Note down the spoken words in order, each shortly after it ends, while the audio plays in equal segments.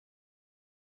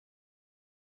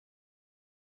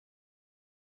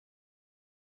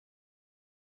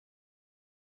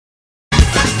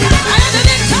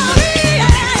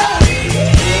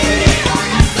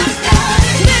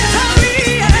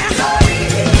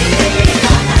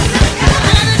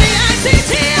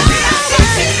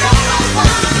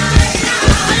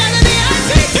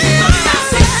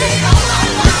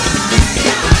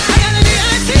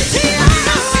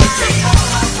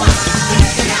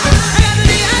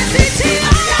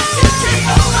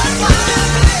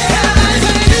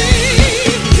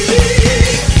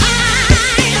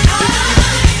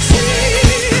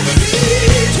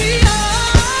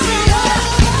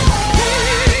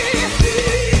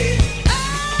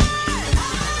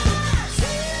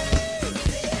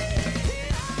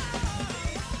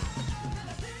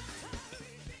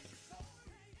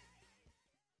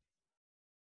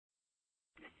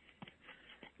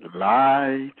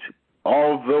light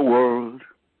of the world.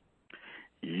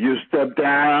 You step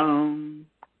down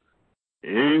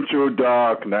into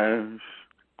darkness,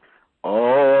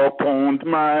 opened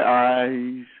my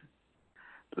eyes,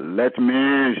 let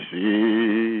me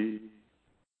see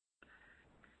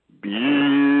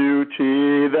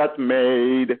beauty that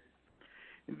made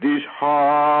this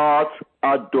heart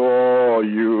adore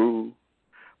you,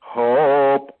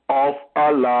 hope of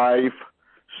a life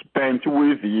spent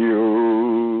with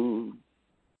you.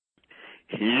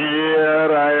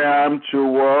 Here I am to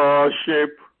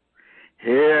worship,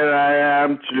 here I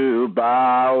am to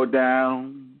bow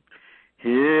down,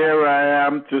 here I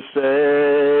am to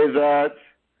say that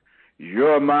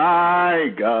you're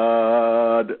my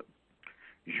God.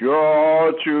 You're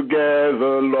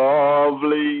altogether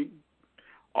lovely,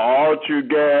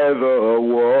 altogether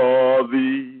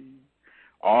worthy,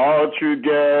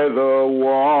 altogether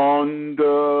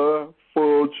wonderful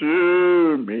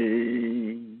to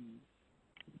me.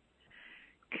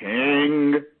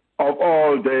 King of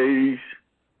all days,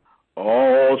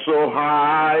 also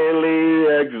highly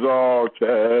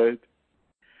exalted,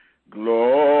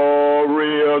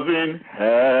 glorious in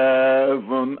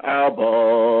heaven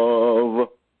above.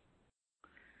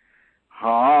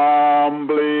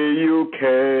 Humbly you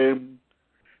came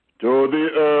to the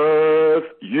earth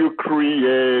you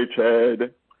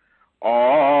created,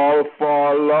 all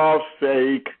for love's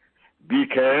sake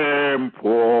became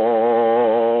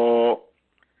poor.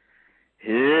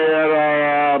 Here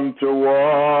I am to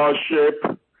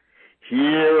worship,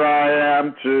 here I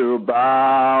am to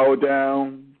bow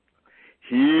down,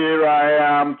 here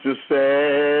I am to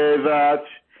say that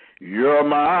you're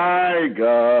my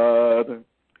God.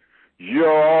 You're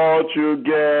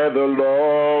altogether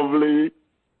lovely,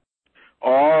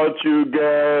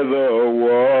 altogether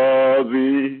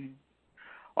worthy,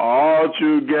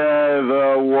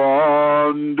 altogether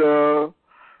wonderful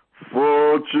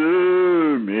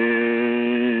to me.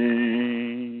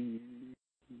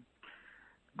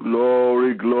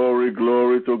 Glory, glory,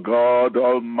 glory to God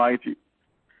Almighty.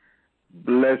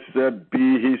 Blessed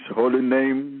be his holy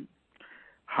name.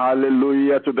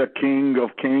 Hallelujah to the King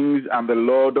of kings and the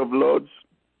Lord of lords.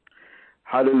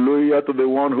 Hallelujah to the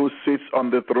one who sits on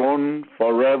the throne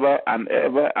forever and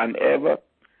ever and ever,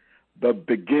 the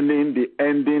beginning, the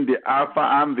ending, the Alpha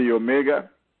and the Omega.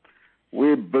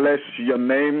 We bless your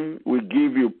name. We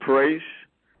give you praise.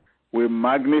 We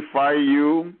magnify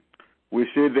you. We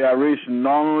say there is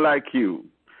none like you.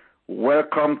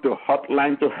 Welcome to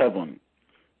Hotline to Heaven,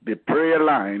 the prayer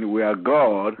line where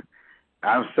God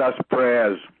answers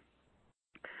prayers.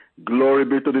 Glory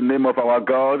be to the name of our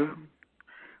God.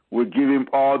 We give him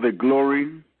all the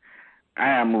glory. I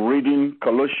am reading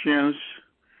Colossians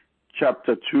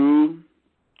chapter 2.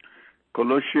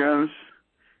 Colossians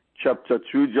chapter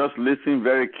 2. Just listen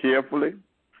very carefully.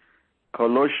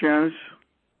 Colossians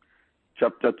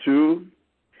chapter 2.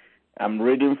 I'm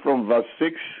reading from verse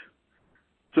 6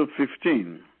 to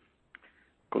 15.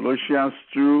 Colossians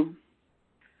 2,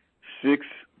 6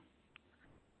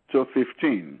 to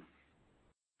 15.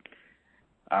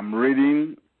 I'm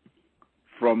reading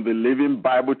from the Living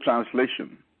Bible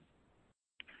translation.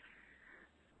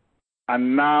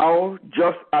 And now,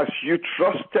 just as you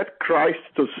trusted Christ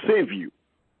to save you,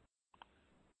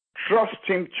 trust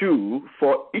him too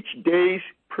for each day's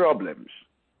problems.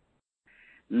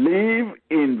 Live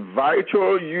in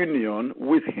vital union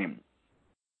with him.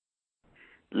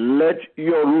 Let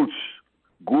your roots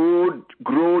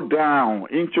grow down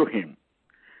into him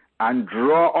and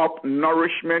draw up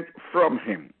nourishment from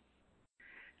him.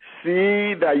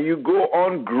 See that you go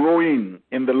on growing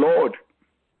in the Lord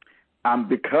and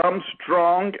become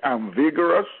strong and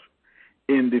vigorous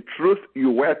in the truth you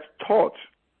were taught.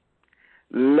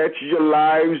 Let your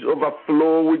lives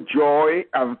overflow with joy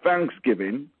and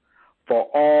thanksgiving for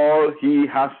all he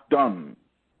has done.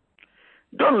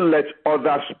 Don't let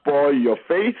others spoil your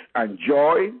faith and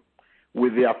joy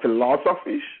with their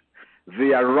philosophies,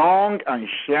 their wrong and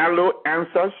shallow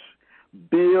answers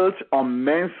built on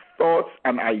men's thoughts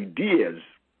and ideas,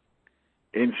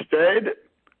 instead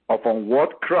of on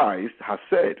what Christ has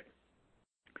said.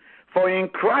 For in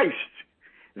Christ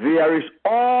there is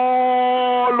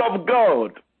all of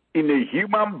God in a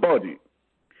human body.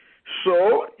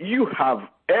 So you have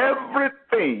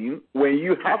everything when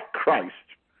you have Christ,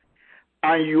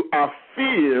 and you are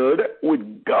filled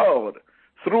with God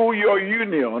through your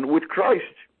union with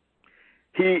Christ.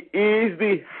 He is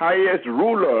the highest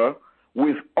ruler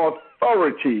with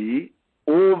authority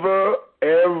over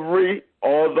every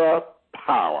other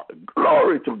power.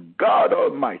 Glory to God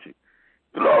Almighty.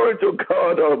 Glory to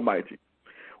God Almighty.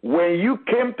 When you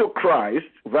came to Christ,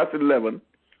 verse 11,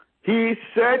 He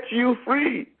set you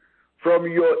free from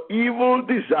your evil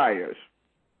desires,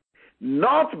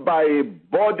 not by a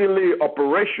bodily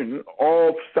operation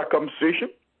of circumcision,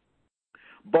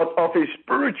 but of a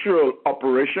spiritual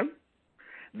operation,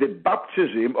 the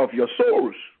baptism of your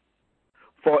souls.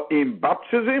 For in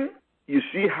baptism, you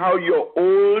see how your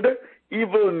old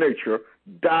evil nature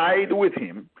died with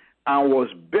him and was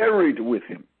buried with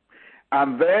him.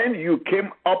 And then you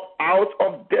came up out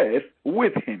of death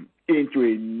with him into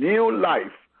a new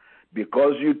life,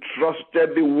 because you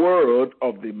trusted the word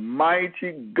of the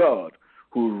mighty God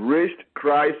who raised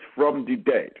Christ from the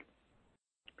dead.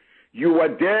 You were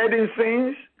dead in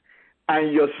sins,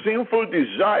 and your sinful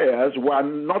desires were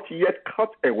not yet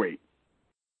cut away.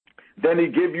 Then he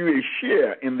gave you a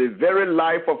share in the very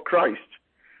life of Christ,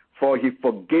 for he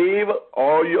forgave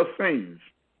all your sins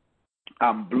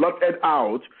and blotted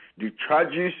out the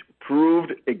charges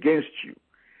proved against you,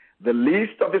 the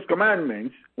list of his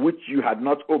commandments which you had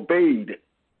not obeyed.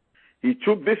 He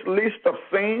took this list of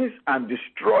sins and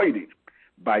destroyed it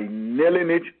by nailing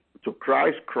it to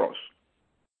Christ's cross.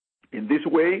 In this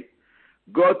way,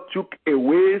 God took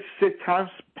away Satan's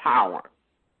power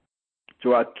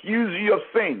to accuse you of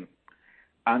sin,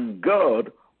 and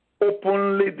God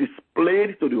openly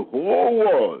displayed to the whole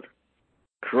world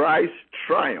Christ's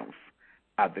triumph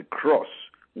at the cross,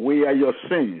 where your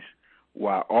sins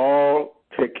were all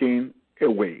taken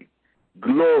away.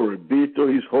 Glory be to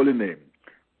his holy name.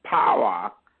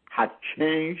 Power had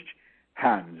changed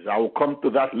hands. I will come to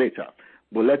that later.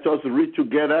 But let us read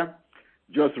together.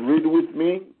 Just read with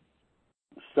me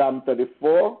Psalm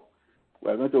 34.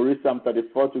 We're going to read Psalm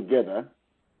 34 together.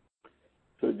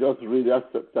 So just read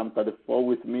Psalm 34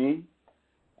 with me.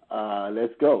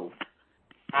 Let's go.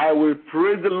 I will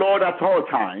praise the Lord at all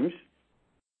times.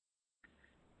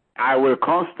 I will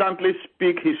constantly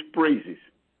speak his praises.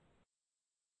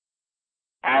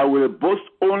 I will boast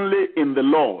only in the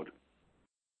Lord.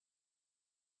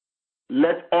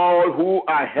 Let all who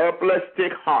are helpless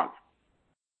take heart.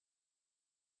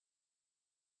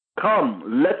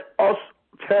 Come, let us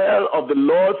tell of the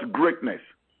Lord's greatness.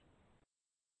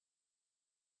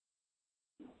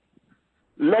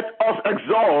 Let us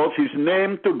exalt his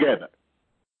name together.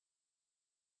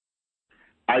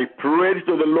 I prayed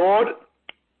to the Lord,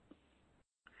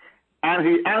 and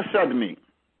he answered me.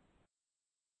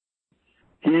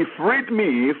 He freed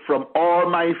me from all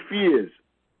my fears.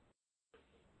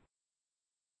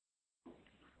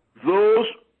 Those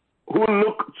who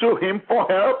look to him for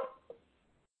help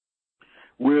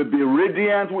will be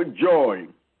radiant with joy.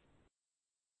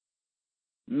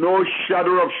 No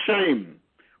shadow of shame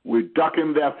will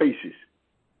darken their faces.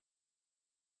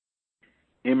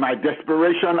 In my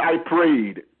desperation, I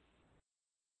prayed,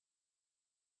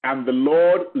 and the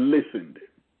Lord listened.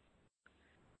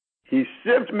 He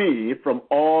saved me from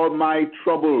all my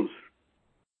troubles.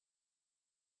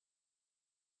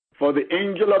 For the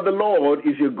angel of the Lord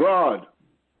is your God.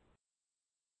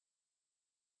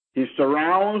 He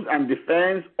surrounds and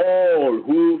defends all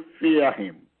who fear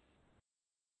him.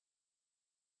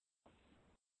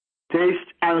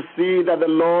 Taste and see that the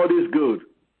Lord is good.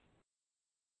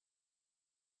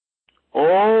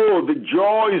 Oh, the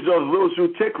joys of those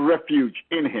who take refuge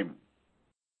in him.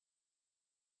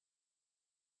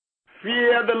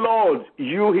 Fear the Lord,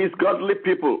 you his godly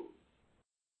people.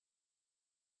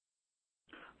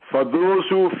 For those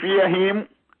who fear him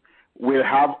will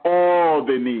have all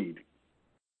they need.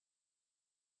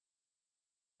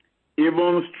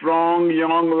 Even strong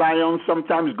young lions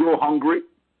sometimes go hungry.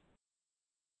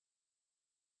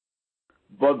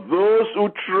 But those who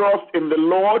trust in the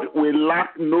Lord will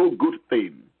lack no good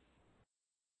thing.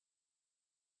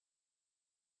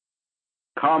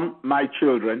 Come, my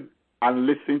children, and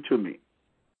listen to me,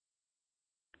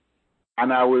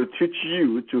 and I will teach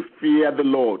you to fear the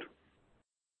Lord.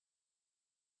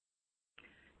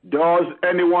 Does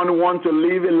anyone want to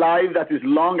live a life that is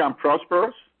long and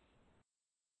prosperous?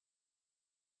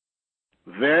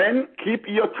 Then keep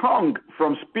your tongue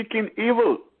from speaking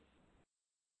evil,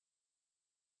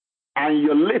 and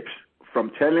your lips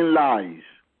from telling lies.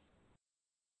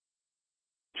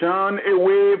 Turn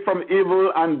away from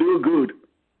evil and do good.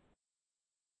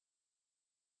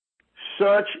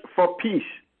 Search for peace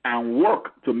and work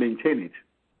to maintain it.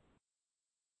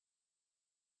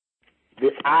 The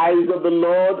eyes of the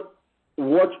Lord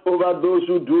watch over those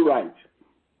who do right.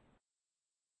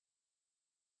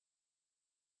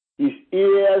 His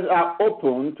ears are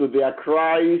open to their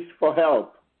cries for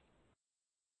help.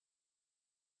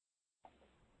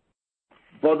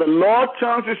 But the Lord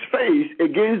turns his face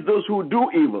against those who do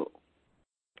evil.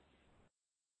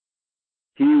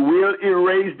 He will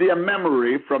erase their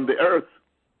memory from the earth.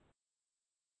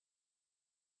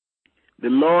 The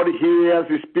Lord hears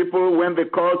his people when they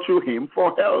call to him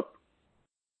for help.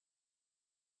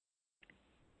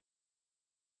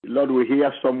 The Lord will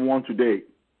hear someone today.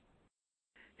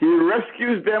 He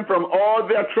rescues them from all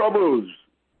their troubles.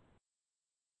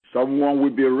 Someone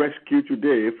will be rescued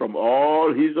today from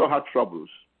all his or her troubles.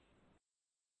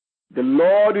 The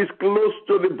Lord is close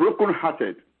to the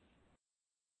brokenhearted.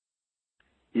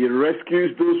 He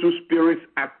rescues those whose spirits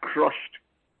are crushed.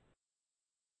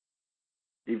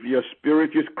 If your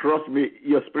spirit is crushed, may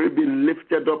your spirit be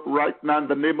lifted up right now in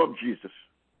the name of Jesus.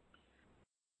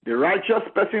 The righteous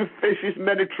person faces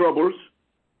many troubles,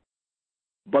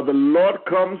 but the Lord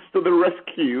comes to the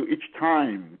rescue each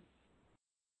time.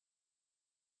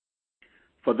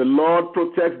 For the Lord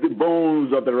protects the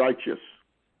bones of the righteous.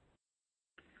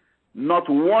 Not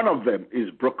one of them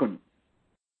is broken.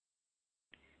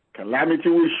 Calamity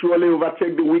will surely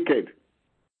overtake the wicked,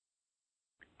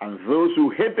 and those who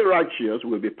hate the righteous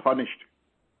will be punished.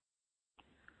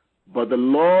 But the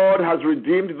Lord has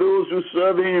redeemed those who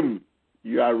serve him.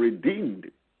 You are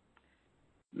redeemed.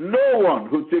 No one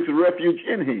who takes refuge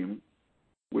in him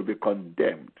will be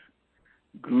condemned.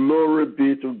 Glory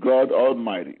be to God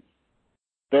Almighty.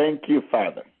 Thank you,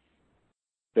 Father.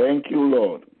 Thank you,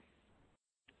 Lord.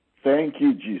 Thank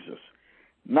you, Jesus.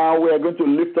 Now we are going to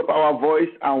lift up our voice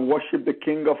and worship the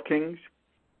King of Kings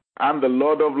and the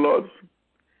Lord of Lords.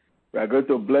 We are going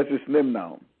to bless his name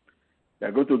now. We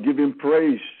are going to give him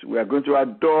praise. We are going to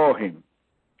adore him.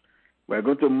 We are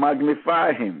going to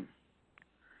magnify him.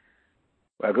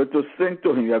 We are going to sing to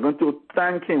him. We are going to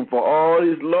thank him for all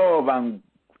his love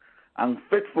and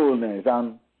faithfulness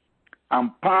and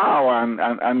power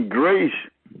and grace.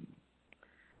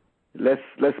 Let's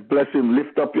bless him.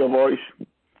 Lift up your voice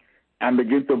and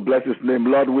begin to bless his name.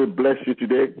 Lord, we bless you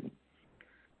today.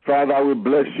 Father, we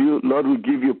bless you. Lord, we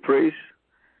give you praise.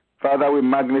 Father, we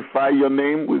magnify your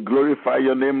name. We glorify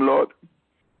your name, Lord.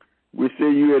 We say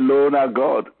you alone are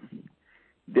God.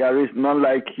 There is none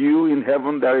like you in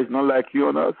heaven. There is none like you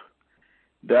on earth.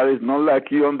 There is none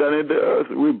like you underneath the earth.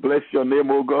 We bless your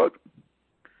name, O God.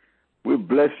 We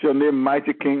bless your name,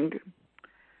 mighty King.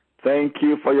 Thank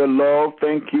you for your love.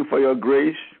 Thank you for your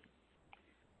grace.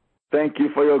 Thank you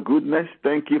for your goodness.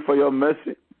 Thank you for your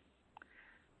mercy.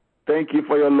 Thank you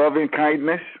for your loving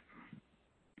kindness.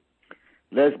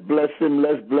 Let's bless him.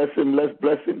 Let's bless him. Let's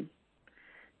bless him.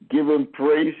 Give him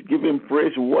praise. Give him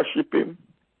praise. Worship him.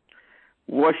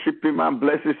 Worship him and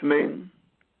bless his name.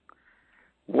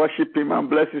 Worship him and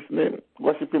bless his name.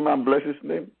 Worship him and bless his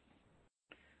name.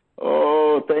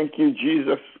 Oh, thank you,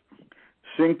 Jesus.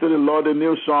 Sing to the Lord a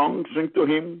new song. Sing to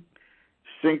him.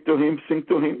 Sing to him. Sing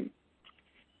to him.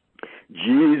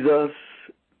 Jesus,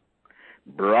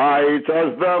 bright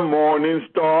as the morning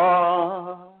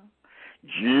star.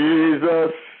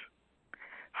 Jesus,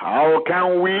 how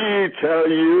can we tell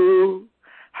you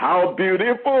how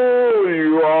beautiful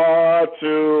you are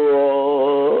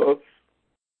to us?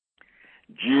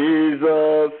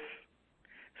 Jesus,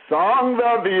 song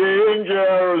that the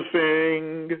angels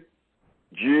sing.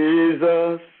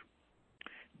 Jesus,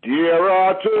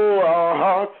 dearer to our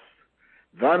hearts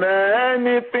than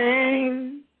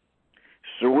anything,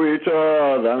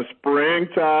 sweeter than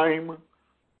springtime,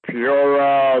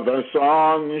 purer than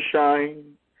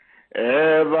sunshine,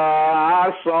 ever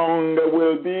our song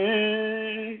will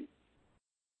be.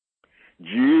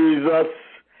 Jesus,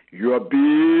 you're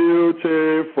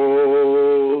beautiful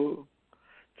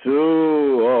to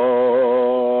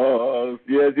us.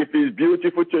 Yes, if he's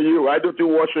beautiful to you, why don't you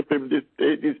worship him this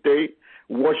day?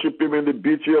 Worship him in the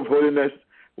beauty of holiness.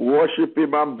 Worship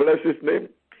him and bless his name.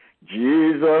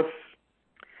 Jesus,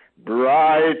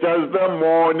 bright as the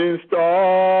morning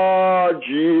star.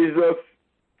 Jesus,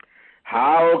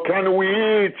 how can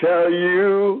we tell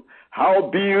you how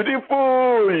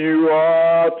beautiful you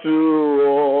are to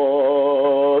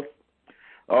us?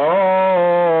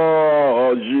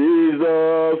 Oh,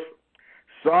 Jesus,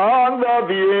 song that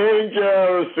the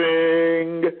angels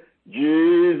sing.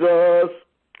 Jesus,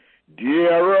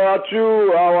 dearer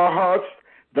to our hearts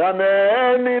than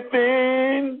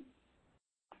anything,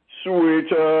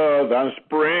 sweeter than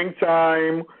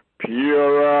springtime,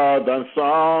 purer than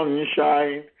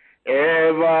sunshine,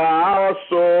 ever our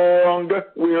song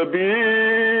will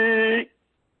be.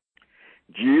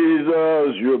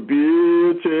 Jesus, you're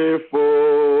beautiful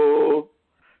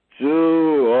to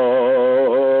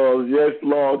us. Yes,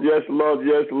 Lord, yes, Lord,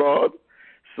 yes, Lord.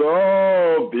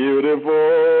 So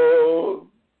beautiful.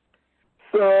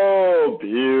 So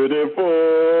beautiful,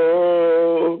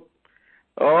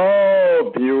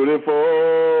 oh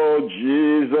beautiful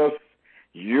Jesus,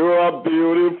 you are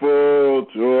beautiful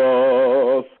to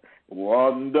us.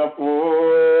 Wonderful,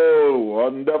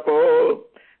 wonderful,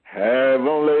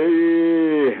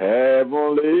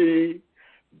 heavenly.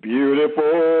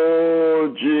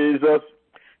 Beautiful Jesus,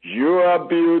 you are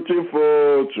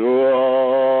beautiful to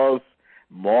us.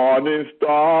 Morning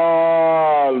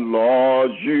star,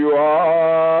 Lord, you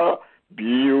are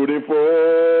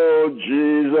beautiful.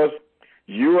 Jesus,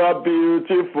 you are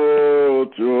beautiful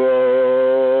to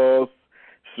us.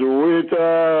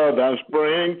 Sweeter than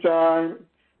springtime,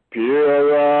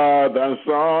 purer than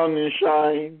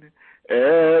sunshine,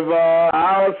 ever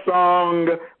our song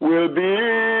will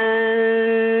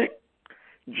be.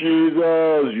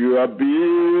 Jesus, you are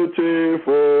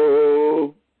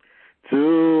beautiful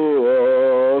to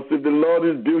us. If the Lord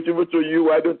is beautiful to you,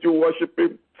 why don't you worship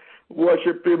him?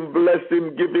 Worship him, bless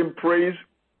him, give him praise.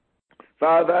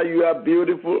 Father, you are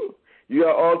beautiful. You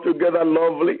are altogether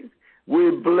lovely.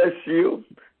 We bless you.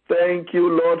 Thank you,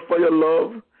 Lord, for your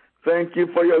love. Thank you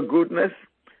for your goodness.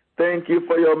 Thank you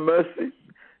for your mercy.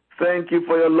 Thank you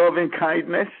for your loving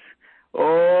kindness.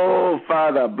 Oh,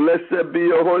 Father, blessed be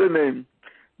your holy name.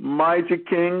 Mighty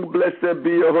King, blessed be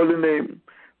your holy name.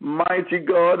 Mighty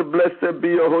God, blessed be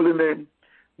your holy name.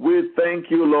 We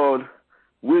thank you, Lord.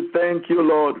 We thank you,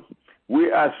 Lord.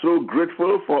 We are so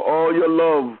grateful for all your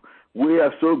love. We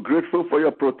are so grateful for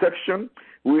your protection.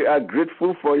 We are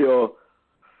grateful for your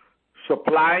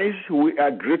supplies. We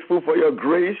are grateful for your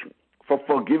grace, for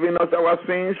forgiving us our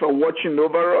sins, for watching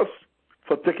over us,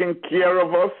 for taking care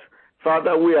of us.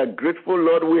 Father, we are grateful,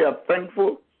 Lord. We are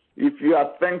thankful. If you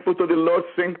are thankful to the Lord,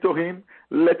 sing to him.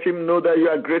 Let him know that you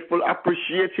are grateful.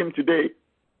 Appreciate him today.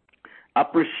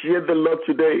 Appreciate the Lord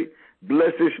today.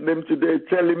 Bless his name today.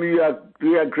 Tell him you are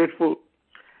grateful.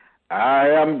 I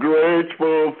am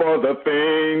grateful for the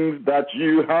things that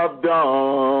you have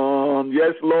done.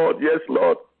 Yes, Lord. Yes,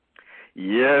 Lord.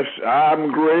 Yes,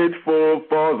 I'm grateful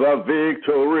for the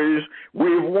victories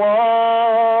we've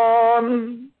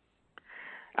won.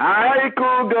 I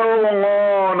could go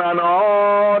on and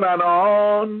on and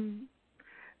on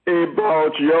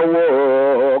about your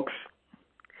works,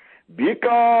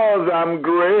 because I'm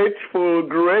grateful,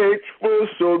 grateful,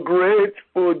 so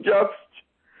grateful just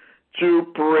to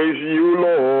praise you,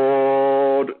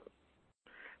 Lord.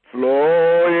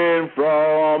 Flowing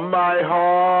from my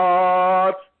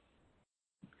heart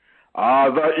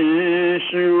are the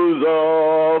issues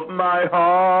of my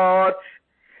heart.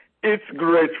 It's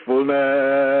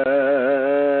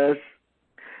gratefulness.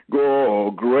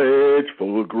 Go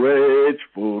grateful,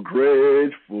 grateful,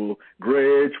 grateful,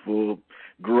 grateful,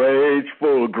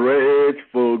 grateful,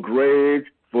 grateful, grateful,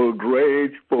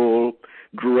 grateful,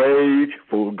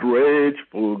 grateful,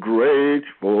 grateful,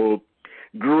 grateful,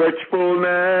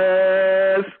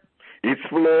 gratefulness. It's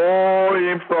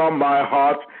flowing from my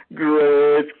heart.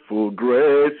 Grateful,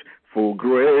 grateful,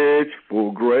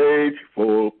 grateful, grateful,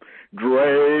 grateful,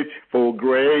 grateful,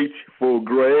 grateful,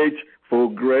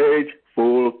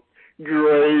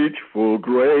 grateful, grateful,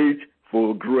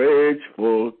 grateful,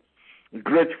 grateful.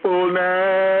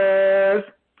 Gratefulness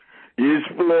is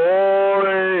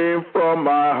flowing from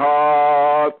my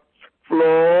heart,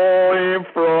 flowing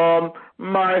from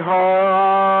my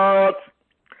heart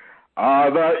are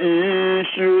the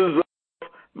issues of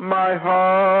my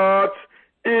heart.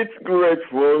 It's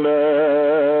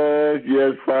gratefulness.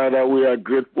 Yes, Father, we are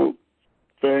grateful.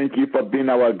 Thank you for being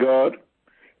our God.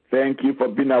 Thank you for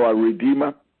being our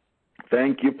Redeemer.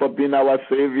 Thank you for being our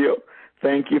Savior.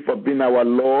 Thank you for being our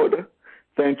Lord.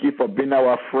 Thank you for being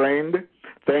our friend.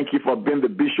 Thank you for being the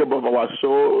bishop of our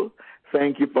soul.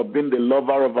 Thank you for being the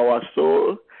lover of our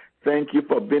soul. Thank you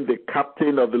for being the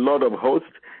captain of the Lord of hosts.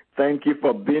 Thank you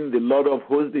for being the Lord of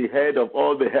hosts, the head of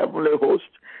all the heavenly hosts.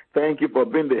 Thank you for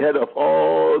being the head of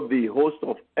all the hosts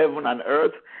of heaven and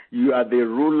earth. You are the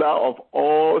ruler of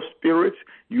all spirits.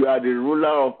 You are the ruler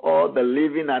of all the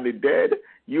living and the dead.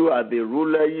 You are the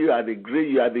ruler. You are the great.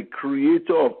 You are the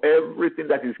creator of everything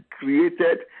that is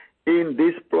created in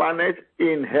this planet,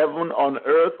 in heaven, on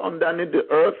earth, underneath the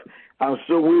earth. And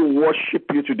so we worship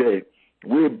you today.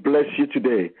 We bless you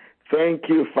today. Thank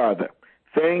you, Father.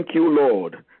 Thank you,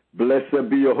 Lord. Blessed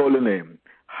be your holy name.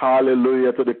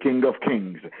 Hallelujah to the King of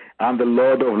Kings and the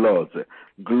Lord of Lords.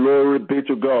 Glory be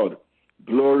to God.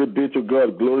 Glory be to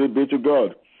God. Glory be to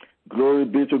God. Glory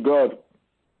be to God.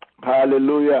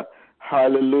 Hallelujah.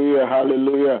 Hallelujah.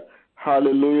 Hallelujah.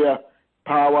 Hallelujah.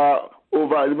 Power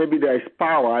over, maybe there is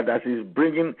power that is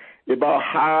bringing about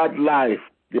hard life.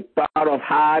 The power of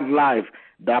hard life.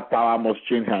 That power must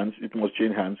change hands. It must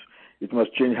change hands. It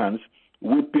must change hands.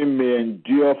 Weeping may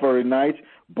endure for a night,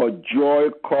 but joy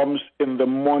comes in the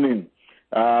morning.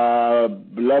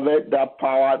 Beloved, that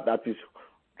power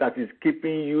that is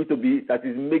keeping you to be, that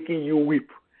is making you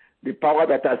weep, the power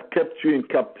that has kept you in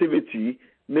captivity,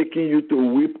 making you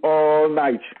to weep all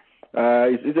night,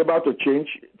 It's about to change.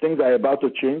 Things are about to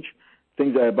change.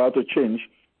 Things are about to change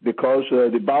because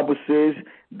the Bible says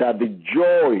that the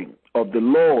joy of the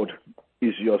Lord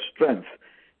is your strength.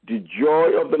 The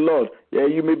joy of the Lord. Yeah,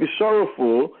 you may be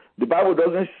sorrowful. The Bible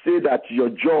doesn't say that your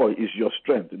joy is your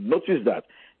strength. Notice that.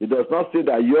 It does not say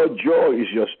that your joy is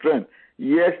your strength.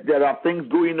 Yes, there are things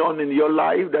going on in your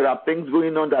life. There are things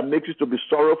going on that makes you to be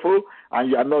sorrowful and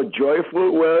you are not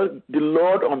joyful. Well, the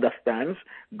Lord understands.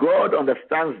 God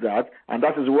understands that. And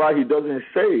that is why he doesn't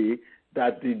say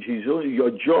that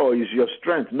your joy is your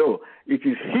strength. No, it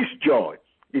is his joy.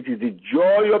 It is the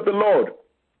joy of the Lord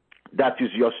that is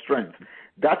your strength.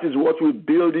 That is what will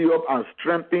build you up and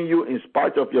strengthen you in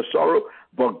spite of your sorrow.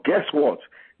 But guess what?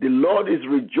 The Lord is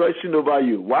rejoicing over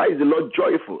you. Why is the Lord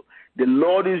joyful? The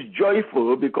Lord is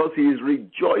joyful because he is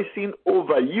rejoicing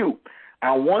over you.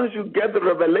 And once you get the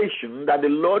revelation that the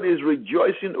Lord is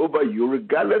rejoicing over you,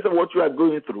 regardless of what you are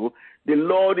going through, the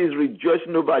Lord is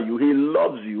rejoicing over you. He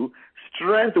loves you.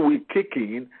 Strength will kick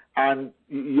in, and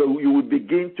you will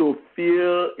begin to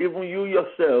feel, even you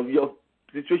yourself, your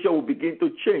situation will begin to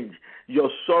change. Your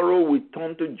sorrow will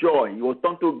turn to joy. You will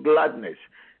turn to gladness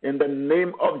in the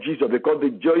name of Jesus, because the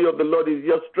joy of the Lord is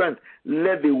your strength.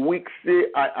 Let the weak say,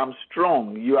 I am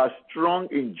strong. You are strong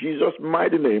in Jesus'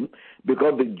 mighty name,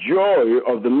 because the joy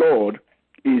of the Lord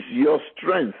is your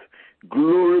strength.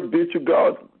 Glory be to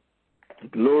God.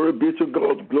 Glory be to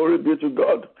God. Glory be to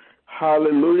God.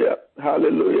 Hallelujah.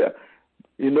 Hallelujah.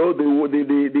 You know,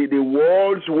 the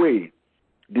world's way.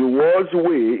 The world's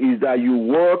way is that you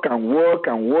work and work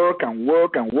and work and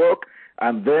work and work,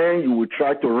 and then you will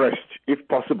try to rest, if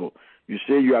possible. You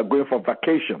say you are going for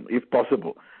vacation, if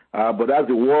possible. But that's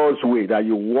the world's way, that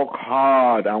you work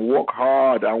hard and work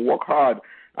hard and work hard,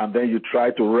 and then you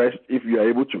try to rest if you are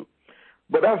able to.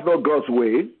 But that's not God's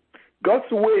way.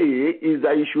 God's way is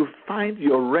that you should find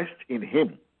your rest in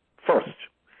him first.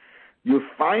 You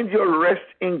find your rest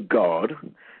in God.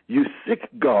 You seek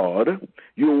God,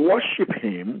 you worship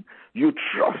him, you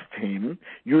trust him,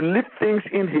 you leave things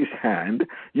in his hand,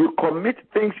 you commit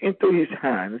things into his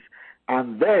hands,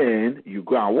 and then you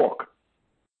go and walk.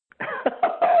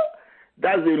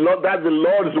 That's the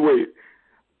Lord's way.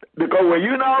 Because when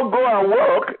you now go and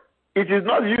walk, it is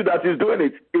not you that is doing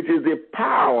it. It is the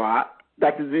power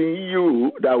that is in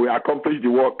you that will accomplish the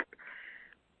work.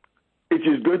 It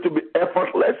is going to be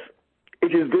effortless.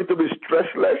 It is going to be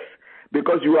stressless.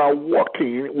 Because you are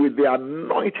walking with the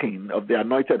anointing of the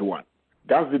anointed one.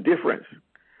 That's the difference.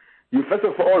 You first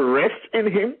of all rest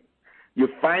in him. You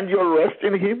find your rest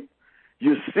in him.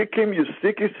 You seek him. You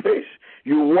seek his face.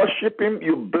 You worship him.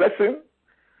 You bless him.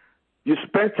 You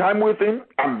spend time with him.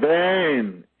 And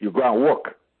then you go and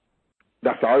walk.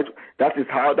 That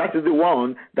is the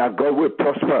one that God will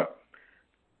prosper.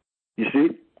 You see?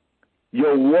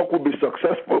 Your walk will be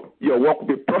successful. Your walk will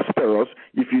be prosperous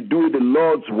if you do it the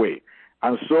Lord's way.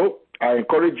 And so I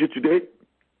encourage you today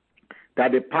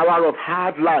that the power of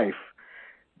hard life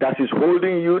that is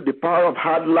holding you, the power of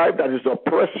hard life that is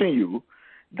oppressing you,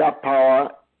 that power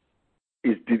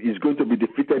is going to be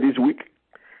defeated this week.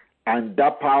 And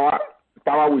that power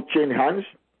will change hands.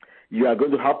 You are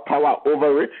going to have power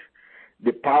over it.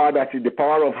 The power that is the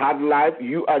power of hard life,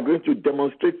 you are going to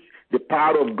demonstrate the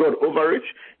power of God over it.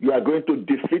 You are going to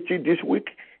defeat it this week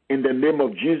in the name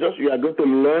of Jesus. You are going to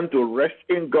learn to rest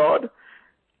in God,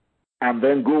 and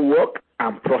then go work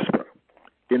and prosper.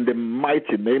 In the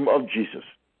mighty name of Jesus.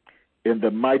 In the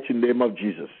mighty name of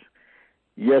Jesus.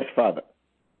 Yes, Father.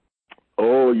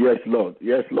 Oh, yes, Lord.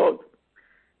 Yes, Lord.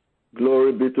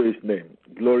 Glory be to his name.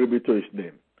 Glory be to his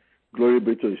name. Glory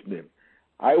be to his name.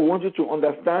 I want you to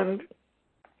understand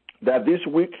that this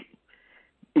week,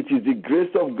 it is the grace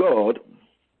of God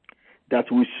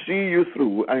that will see you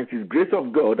through, and it is grace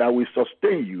of God that will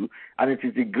sustain you, and it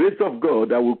is the grace of God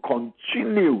that will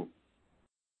continue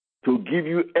to give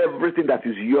you everything that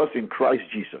is yours in Christ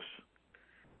Jesus.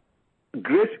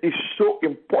 Grace is so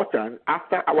important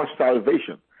after our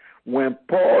salvation. When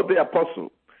Paul the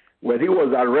apostle, when he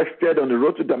was arrested on the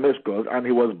road to Damascus and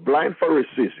he was blind for a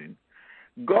season,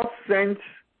 God sent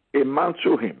a man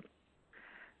to him.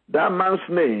 That man's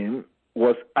name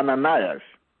was Ananias.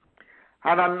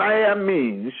 Ananias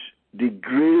means the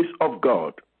grace of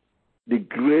God. The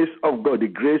grace of God, the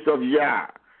grace of Yah.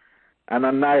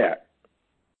 Ananias.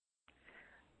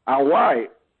 And why?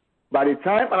 By the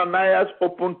time Ananias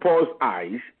opened Paul's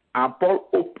eyes, and Paul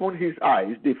opened his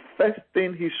eyes, the first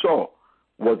thing he saw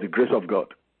was the grace of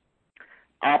God.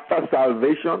 After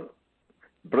salvation,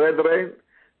 brethren,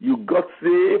 you got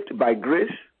saved by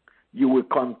grace. You will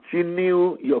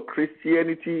continue your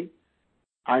Christianity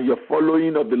and your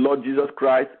following of the Lord Jesus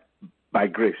Christ by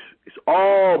grace. It's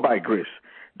all by grace.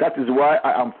 That is why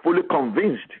I am fully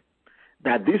convinced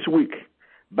that this week,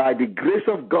 by the grace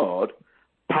of God,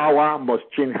 power must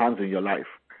change hands in your life.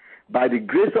 By the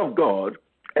grace of God,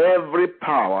 every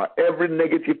power, every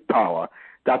negative power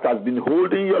that has been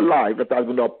holding your life, that has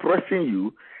been oppressing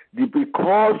you,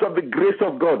 because of the grace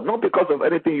of God, not because of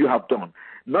anything you have done,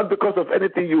 not because of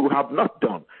anything you have not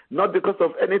done, not because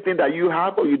of anything that you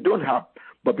have or you don't have,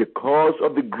 but because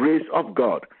of the grace of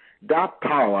God, that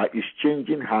power is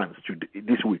changing hands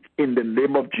this week in the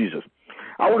name of Jesus.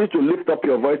 I want you to lift up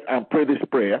your voice and pray this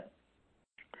prayer.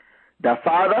 That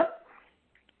Father,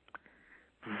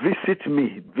 visit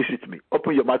me.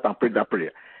 Open your mouth and pray that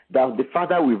prayer. That the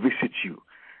Father will visit you.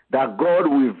 That God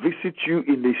will visit you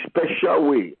in a special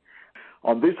way.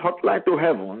 On this hotline to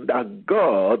heaven, that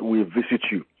God will visit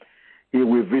you. He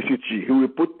will visit you. He will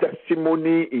put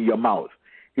testimony in your mouth.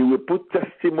 He will put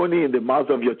testimony in the mouth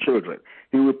of your children.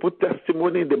 He will put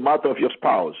testimony in the mouth of your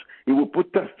spouse. He will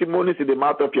put testimonies in the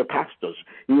mouth of your pastors.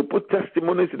 He will put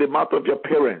testimonies in the mouth of your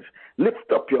parents.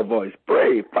 Lift up your voice.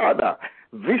 Pray, Father,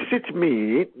 visit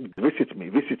me, visit me,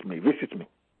 visit me, visit me.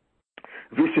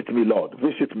 Visit me, Lord,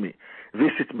 visit me,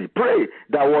 visit me. Pray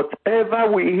that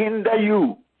whatever will hinder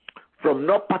you from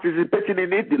not participating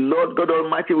in it, the Lord God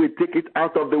Almighty will take it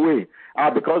out of the way.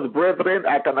 Because, brethren,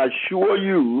 I can assure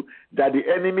you that the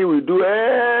enemy will do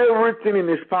everything in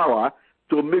his power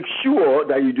to make sure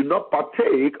that you do not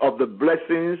partake of the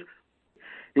blessings.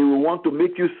 He will want to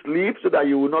make you sleep so that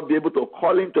you will not be able to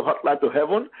call into hotline to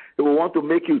heaven. He will want to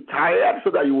make you tired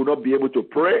so that you will not be able to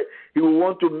pray. He will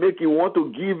want to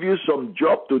give you some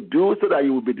job to do so that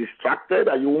you will be distracted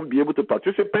and you won't be able to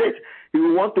participate. He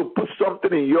will want to put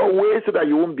something in your way so that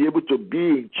you won't be able to be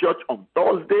in church on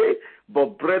Thursday.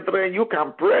 But brethren, you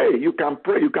can pray. You can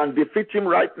pray. You can defeat him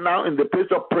right now in the place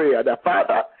of prayer. The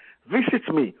Father,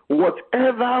 visit me.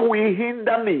 Whatever will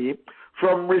hinder me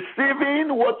from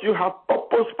receiving what you have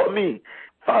purposed for me,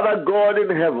 Father God in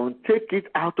heaven, take it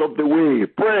out of the way.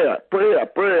 Prayer, prayer,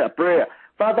 prayer, prayer.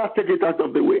 Father, take it out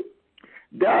of the way.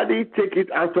 Daddy, take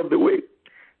it out of the way.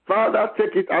 Father,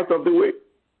 take it out of the way.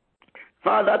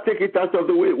 Father, take it out of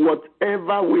the way.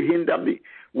 Whatever will hinder me,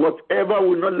 whatever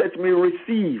will not let me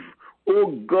receive,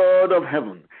 oh God of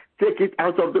heaven, take it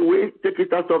out of the way. Take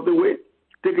it out of the way.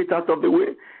 Take it out of the way.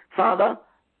 Father,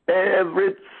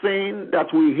 everything that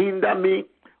will hinder me,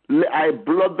 I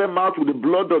blot them out with the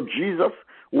blood of Jesus.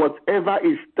 Whatever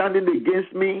is standing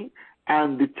against me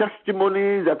and the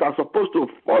testimonies that are supposed to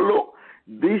follow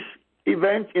this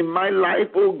event in my life,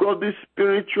 oh God, this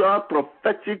spiritual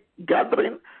prophetic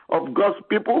gathering of God's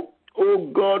people,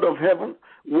 oh God of heaven,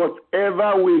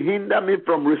 whatever will hinder me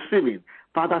from receiving,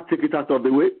 Father, take it out of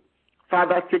the way.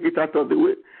 Father, take it out of the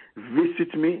way.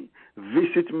 Visit me,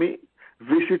 visit me,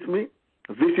 visit me.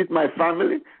 Visit my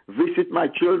family, visit my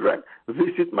children,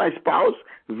 visit my spouse,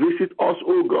 visit us,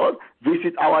 oh God,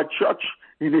 visit our church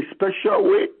in a special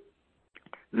way.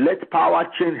 Let power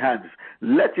change hands.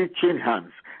 Let it change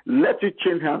hands. Let it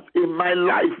change hands. In my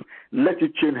life, let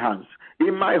it change hands.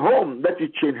 In my home, let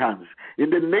it change hands. In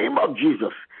the name of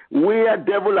Jesus, where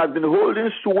devil has been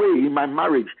holding sway in my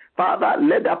marriage, Father,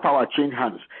 let that power change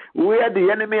hands. Where the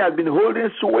enemy has been holding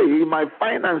sway in my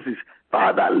finances,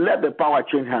 Father, let the power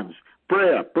change hands.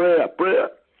 Prayer, prayer, prayer.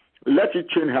 Let it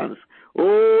change hands.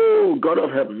 Oh, God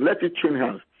of heaven, let it change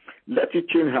hands. Let it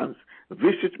change hands.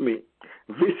 Visit me.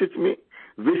 Visit me.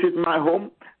 Visit my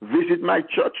home. Visit my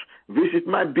church. Visit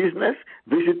my business.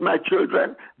 Visit my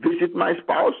children. Visit my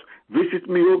spouse. Visit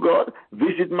me, oh God.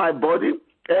 Visit my body.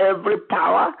 Every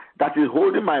power that is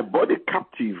holding my body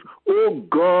captive, oh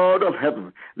God of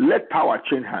heaven, let power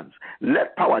change hands.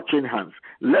 Let power change hands.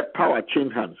 Let power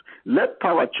change hands. Let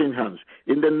power change hands.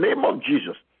 In the name of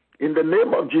Jesus. In the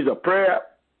name of Jesus. Prayer,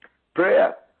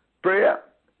 prayer, prayer,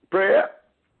 prayer.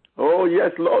 Oh,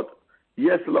 yes, Lord.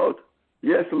 Yes, Lord.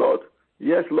 Yes, Lord.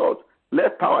 Yes, Lord.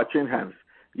 Let power change hands.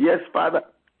 Yes, Father.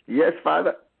 Yes,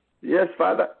 Father. Yes,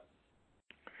 Father.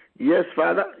 Yes,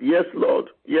 Father. Yes, Lord.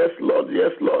 Yes, Lord.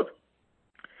 Yes, Lord.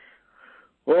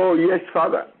 Oh, yes,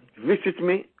 Father. Visit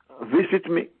me. Visit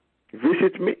me.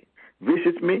 Visit me.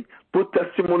 Visit me. Put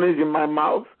testimonies in my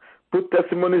mouth. Put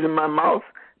testimonies in my mouth.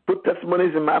 Put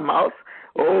testimonies in my mouth.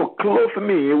 Oh, clothe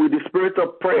me with the spirit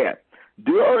of prayer.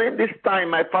 During this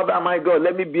time, my Father, my God,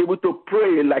 let me be able to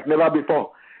pray like never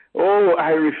before. Oh,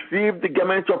 I receive the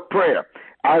garment of prayer.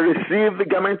 I receive the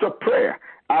garment of prayer.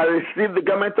 I receive the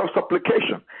garment of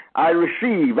supplication. I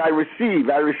receive divine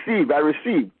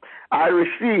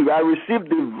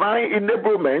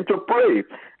enablement to pray.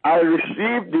 I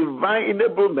receive divine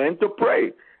enablement to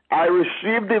pray. I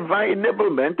receive divine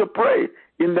enablement to pray.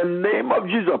 In the name of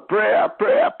Jesus, prayer,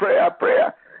 prayer, prayer,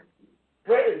 prayer.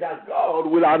 Pray that God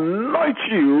will anoint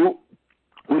you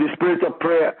with the spirit of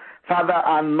prayer. Father,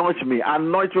 anoint me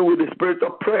with the spirit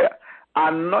of prayer.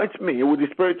 Anoint me with the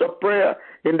spirit of prayer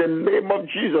in the name of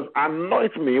Jesus.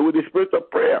 Anoint me with the spirit of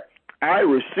prayer. I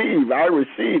receive the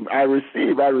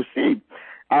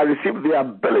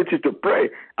ability to pray.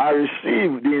 I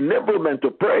receive the enablement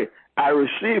to pray. I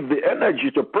receive the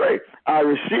energy to pray. I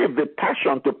receive the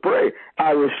passion to pray.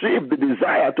 I receive the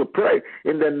desire to pray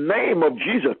in the name of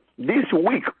Jesus. This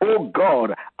week, oh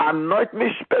God, anoint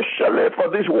me specially for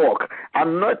this work.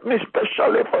 Anoint me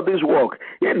specially for this work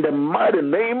in the mighty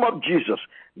name of Jesus.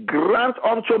 Grant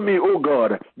unto me, O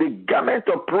God, the garment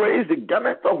of praise, the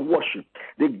garment of worship,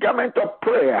 the garment of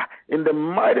prayer in the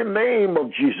mighty name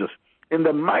of Jesus. In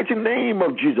the mighty name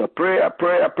of Jesus. Prayer.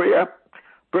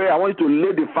 I want you to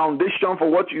lay the foundation for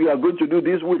what you are going to do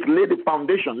this week. Lay the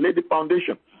foundation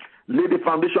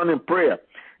in prayer.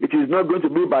 It is not going to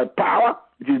be by power.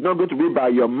 It is not going to be by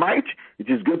your might. It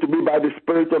is going to be by the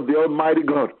Spirit of the Almighty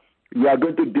God. You are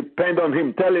going to depend on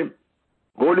Him. Tell Him,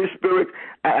 Holy Spirit,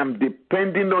 I am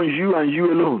depending on you and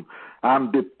you alone.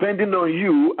 I'm depending on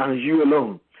you and you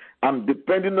alone. I'm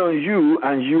depending on you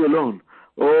and you alone.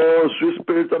 Oh, sweet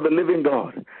Spirit of the living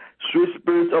God. Sweet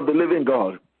Spirit of the living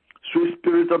God. Sweet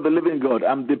Spirit of the living God.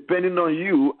 I'm depending on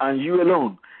you and you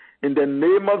alone. In the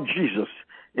name of Jesus.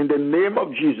 In the name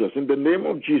of Jesus. In the name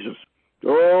of Jesus.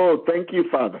 Oh, thank you,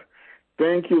 Father.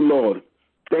 Thank you, Lord.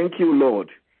 Thank you, Lord.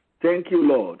 Thank you,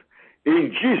 Lord.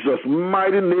 In Jesus'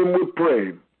 mighty name we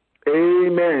pray.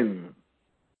 Amen.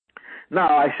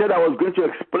 Now, I said I was going to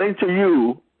explain to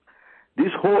you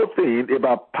this whole thing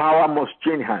about power must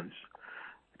change hands.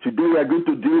 Today we are going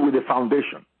to deal with the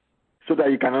foundation so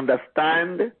that you can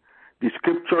understand the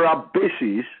scriptural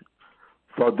basis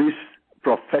for this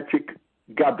prophetic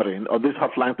gathering or this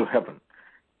hotline to heaven.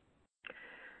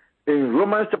 In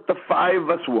Romans chapter 5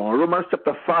 verse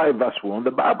 1,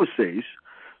 the Bible says,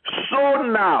 so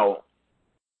now,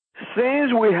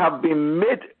 since we have been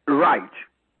made right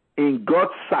in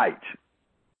God's sight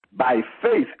by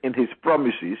faith in His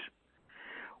promises,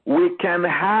 we can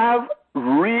have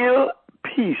real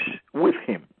peace with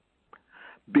Him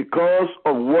because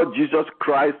of what Jesus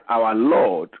Christ our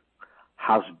Lord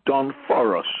has done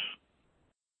for us.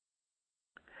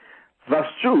 Verse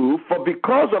 2, for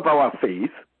because of our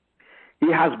faith,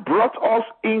 He has brought us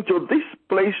into this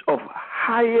place of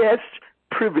highest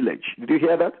privilege. Did you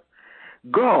hear that?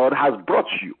 God has brought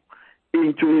you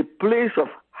into a place of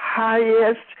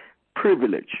highest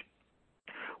privilege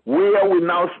where we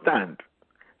now stand,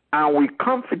 and we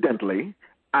confidently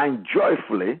and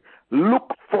joyfully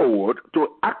look forward to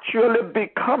actually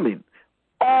becoming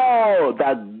all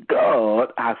that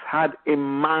God has had in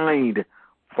mind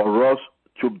for us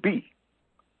to be.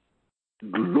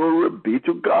 Glory be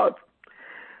to God.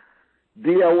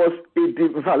 There was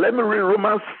in fact, let me read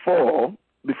Romans 4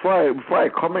 before I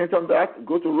comment on that.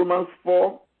 Go to Romans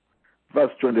 4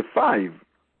 verse 25.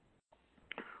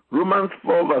 Romans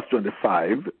 4 verse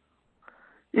 25.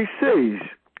 It says,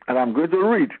 and I'm going to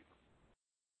read,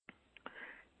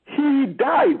 He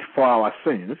died for our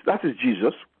sins, that is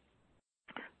Jesus,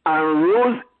 and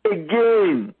rose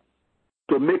again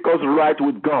to make us right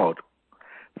with God,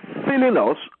 filling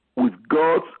us with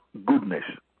God's goodness.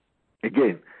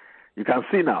 Again, you can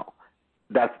see now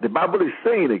that the Bible is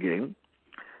saying again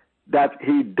that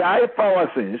He died for our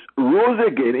sins, rose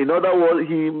again. In other words,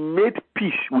 He made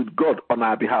peace with God on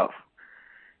our behalf.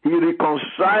 He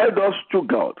reconciled us to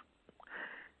God,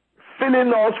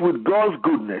 filling us with God's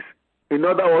goodness. In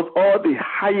other words, all the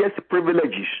highest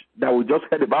privileges that we just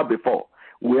heard about before,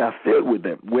 we are filled with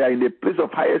them. We are in a place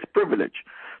of highest privilege.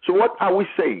 So what are we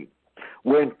saying?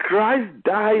 When Christ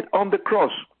died on the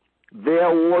cross, there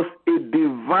was a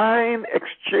divine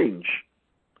exchange.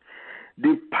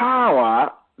 The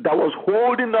power that was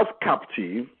holding us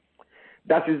captive,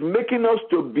 that is making us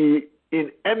to be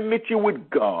in enmity with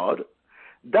God,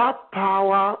 that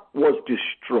power was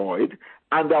destroyed,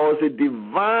 and there was a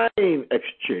divine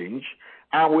exchange,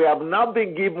 and we have now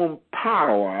been given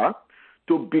power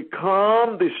to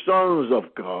become the sons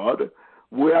of God.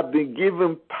 We have been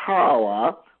given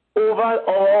power over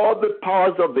all the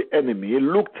powers of the enemy.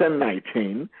 Luke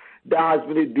 10:19. There has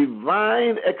been a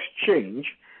divine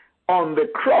exchange on the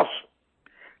cross.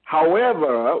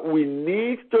 However, we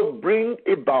need to bring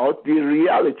about the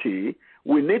reality.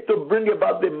 We need to bring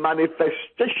about the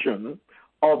manifestation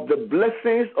of the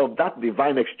blessings of that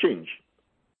divine exchange.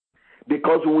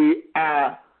 Because we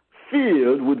are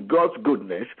filled with God's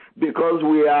goodness, because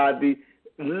we are the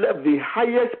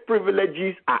highest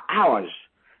privileges are ours,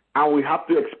 and we have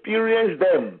to experience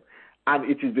them. And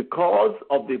it is because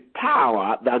of the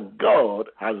power that God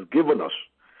has given us.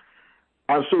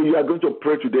 And so you are going to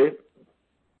pray today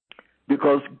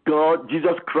because God,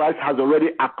 Jesus Christ, has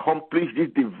already accomplished this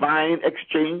divine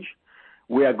exchange.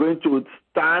 We are going to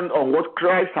stand on what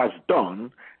Christ has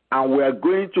done, and we are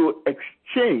going to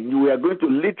exchange. We are going to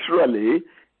literally,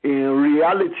 in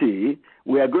reality,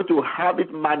 we are going to have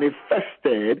it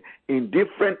manifested in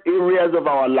different areas of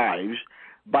our lives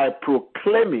by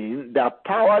proclaiming that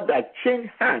power that changed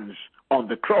hands on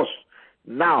the cross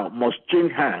now must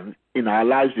change hands in our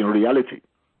lives in reality.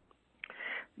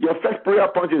 Your first prayer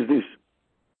point is this.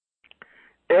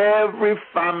 Every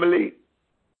family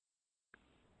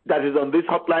that is on this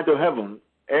hotline to heaven,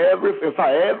 every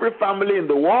family in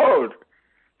the world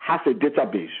has a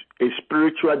database, a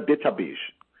spiritual database,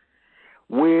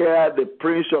 where the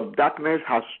Prince of Darkness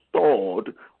has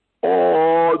stored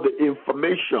all the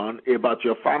information about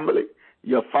your family,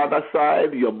 your father's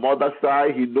side, your mother's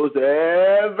side. He knows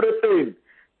everything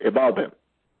about them.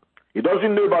 He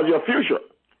doesn't know about your future.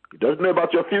 He doesn't know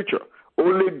about your future.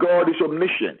 Only God is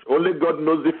omniscient. Only God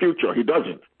knows the future. He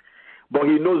doesn't. But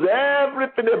he knows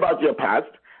everything about your past,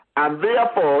 and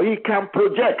therefore he can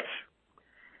project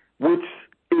with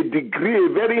a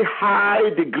very high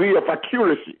degree of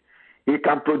accuracy. He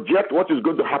can project what is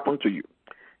going to happen to you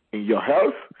in your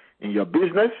health, in your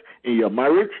business, in your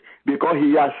marriage, because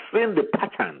he has seen the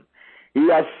pattern. He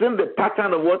has seen the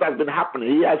pattern of what has been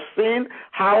happening. He has seen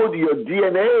how your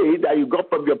DNA that you got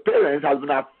from your parents has been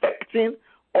affecting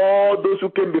all those who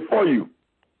came before you.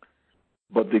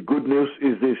 But the good news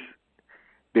is this.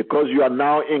 Because you are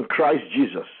now in Christ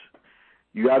Jesus,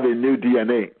 you have a new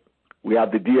DNA. We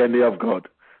have the DNA of God.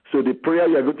 So the prayer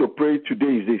you are going to pray today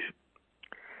is this.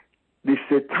 The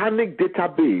satanic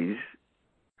database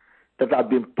that have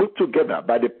been put together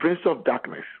by the Prince of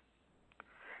Darkness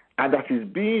and that is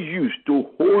being used to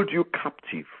hold you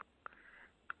captive,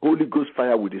 Holy Ghost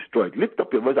fire will destroy it. Lift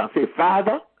up your voice and say,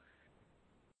 Father,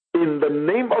 in the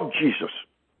name of Jesus,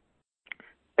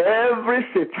 every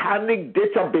satanic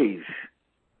database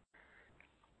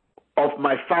of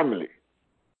my family,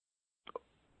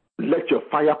 let your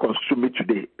fire consume it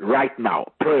today, right now.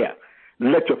 Prayer.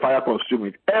 Let your fire consume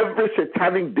it. Every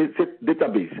satanic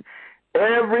database,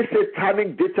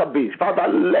 Father,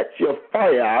 let your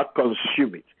fire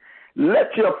consume it.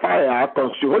 Let your fire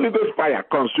consume, Holy Ghost fire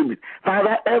consume it.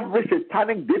 Father, every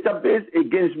satanic database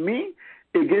against me,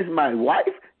 against my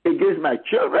wife, against my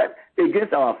children,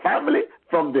 against our family,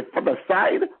 from the father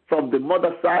side, from the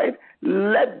mother side,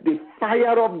 let the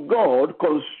fire of God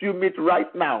consume it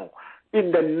right now.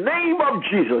 In the name of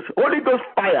Jesus, Holy Ghost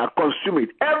fire, consume it.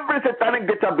 Every satanic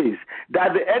database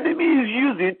that the enemy is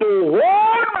using to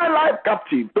hold my life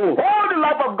captive, to hold the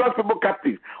life of God's people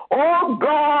captive. Oh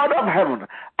God of heaven,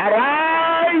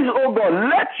 arise, oh God,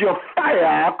 let your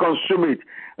fire consume it.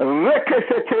 Father,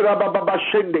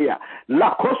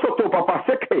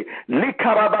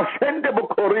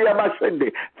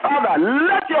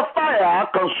 let your fire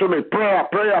consume it.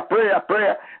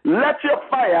 Prayer. Let your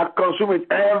fire consume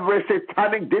it. Every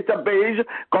satanic database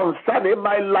concerning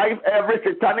my life, every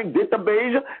satanic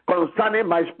database concerning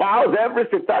my spouse, every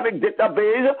satanic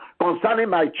database concerning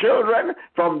my children,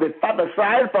 from the father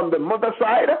side, from the mother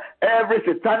side, every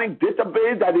satanic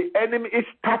database that the enemy is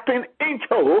tapping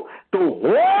into to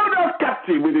hold us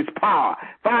captive with his power.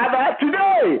 Father,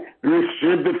 today,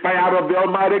 receive the fire of the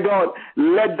Almighty God.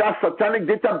 Let that satanic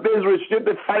database receive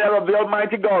the fire of the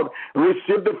Almighty God.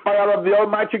 Receive the fire of the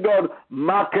Almighty God.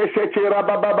 Makesete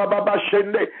rabababa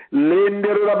shende,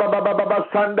 lendere rabababa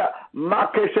sanda,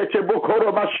 makesete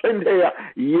bukoro mashende,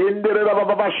 yendere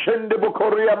rabababa shende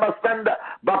bukoria masanda,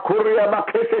 bakuria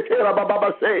makesete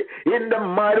rabababa say. In the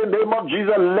mighty name of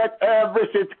Jesus, let every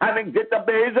satanic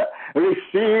database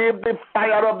receive the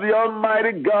fire of the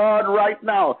Almighty God right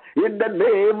now. In the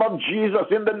name of Jesus,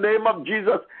 in the name of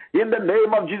Jesus. In the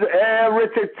name of Jesus, every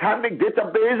satanic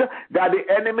database that the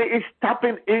enemy is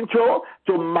tapping into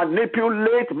to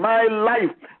manipulate my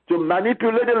life, to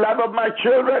manipulate the life of my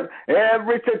children,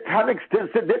 every satanic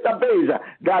database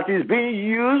that is being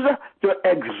used to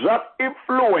exert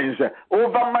influence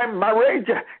over my marriage,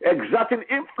 exerting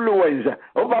influence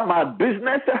over my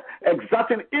business,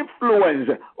 exerting influence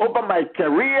over my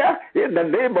career, in the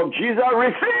name of Jesus,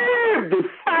 receive the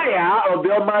fire of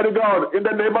the Almighty God. In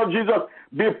the name of Jesus,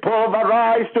 be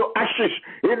pulverized to ashes.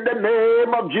 In the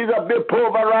name of Jesus, be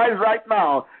pulverized right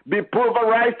now. Be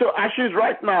pulverized to ashes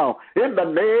right now. In the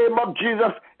name of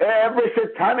Jesus, every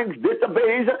satanic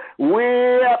database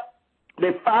where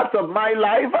the facts of my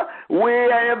life,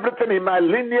 where everything in my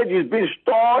lineage is being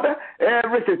stored,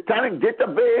 every satanic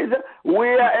database,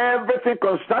 where everything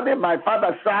concerning my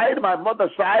father's side, my mother's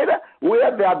side,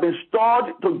 where they have been stored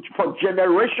for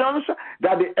generations,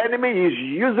 that the enemy is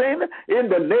using in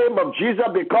the name of Jesus,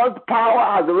 because power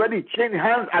has already changed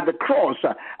hands at the cross.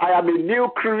 I am a new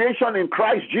creation in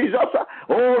Christ Jesus.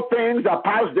 All things are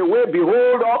passed away.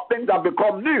 Behold, all things have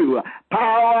become new.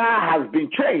 Power has been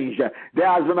changed. There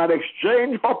has been an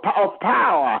exchange for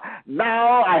power.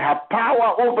 Now I have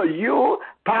power over you,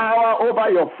 power over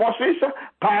your forces,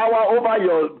 power over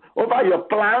your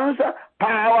plans,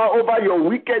 power over your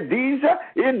wicked deeds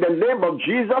in the name of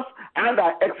Jesus, and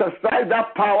I exercise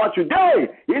that power today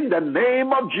in the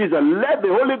name of Jesus. Let the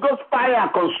Holy Ghost fire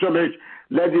consume it.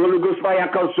 Let the Holy Ghost fire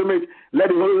consume it. Let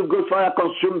the Holy Ghost fire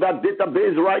consume that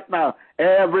database right now.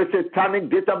 Every satanic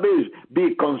database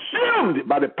be consumed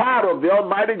by the power of the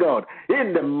Almighty God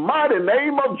in the mighty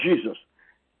name of Jesus.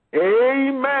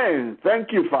 Amen.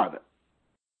 Thank you, Father.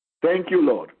 Thank you,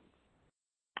 Lord.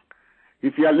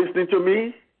 If you are listening to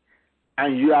me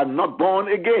and you are not born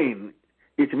again,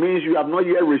 it means you have not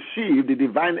yet received the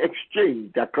divine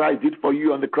exchange that Christ did for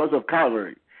you on the cross of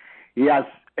Calvary. He has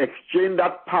exchanged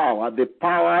that power, the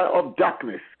power of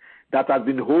darkness that has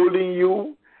been holding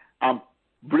you and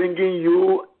bringing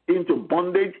you into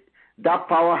bondage. That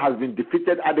power has been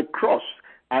defeated at the cross,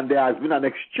 and there has been an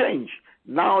exchange.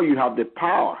 Now you have the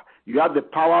power. You have the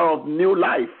power of new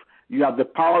life. You have the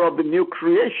power of the new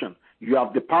creation. You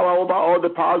have the power over all the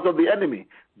powers of the enemy.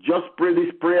 Just pray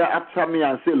this prayer after me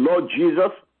and say, Lord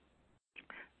Jesus,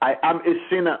 I am a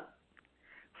sinner.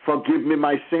 Forgive me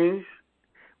my sins.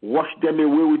 Wash them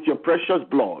away with your precious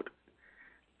blood.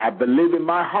 I believe in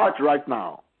my heart right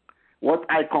now what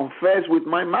I confess with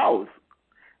my mouth,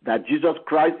 that Jesus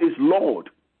Christ is Lord,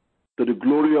 to the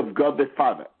glory of God the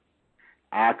Father.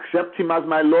 I accept him as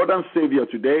my Lord and Savior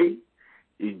today,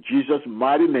 in Jesus'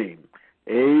 mighty name.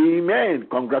 Amen.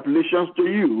 Congratulations to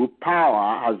you.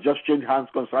 Power has just changed hands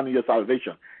concerning your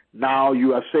salvation. Now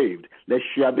you are saved. Let's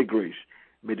share the grace.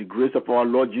 May the grace of our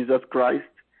Lord Jesus Christ,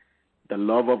 the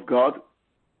love of God,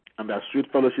 and the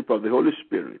sweet fellowship of the Holy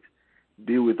Spirit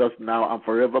be with us now and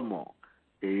forevermore.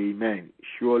 Amen.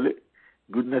 Surely,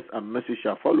 goodness and mercy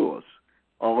shall follow us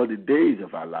all the days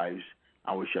of our lives,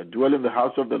 and we shall dwell in the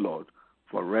house of the Lord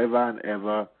forever and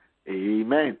ever.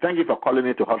 Amen. Thank you for calling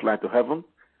into Hotline to Heaven,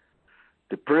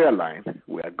 the prayer line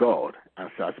where God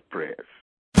answers prayers.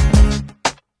 All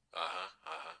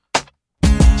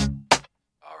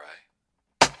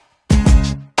right.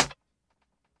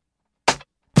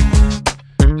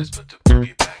 Let's put the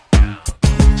boogie back down.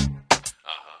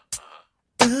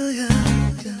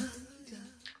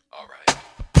 All right.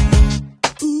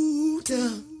 Ooh,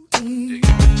 down. Dig it.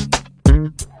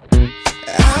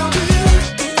 I'll be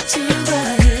looking to the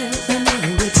hills and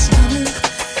know it's coming,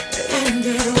 and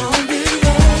it won't be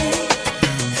late.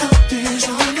 Help is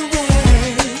on the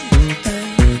way.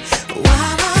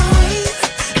 While I wait,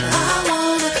 I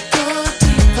wanna go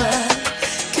deeper.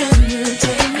 Can you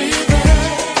take me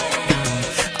there?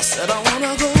 I said I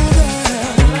wanna go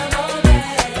there.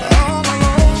 All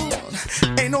alone,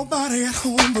 ain't nobody at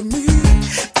home but me.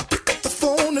 I pick up the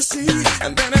phone to see,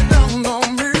 and then it dawned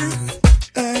on me.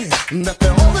 That the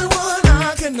only one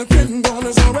I can depend on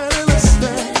is already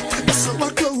listening. So I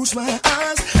close my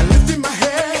eyes and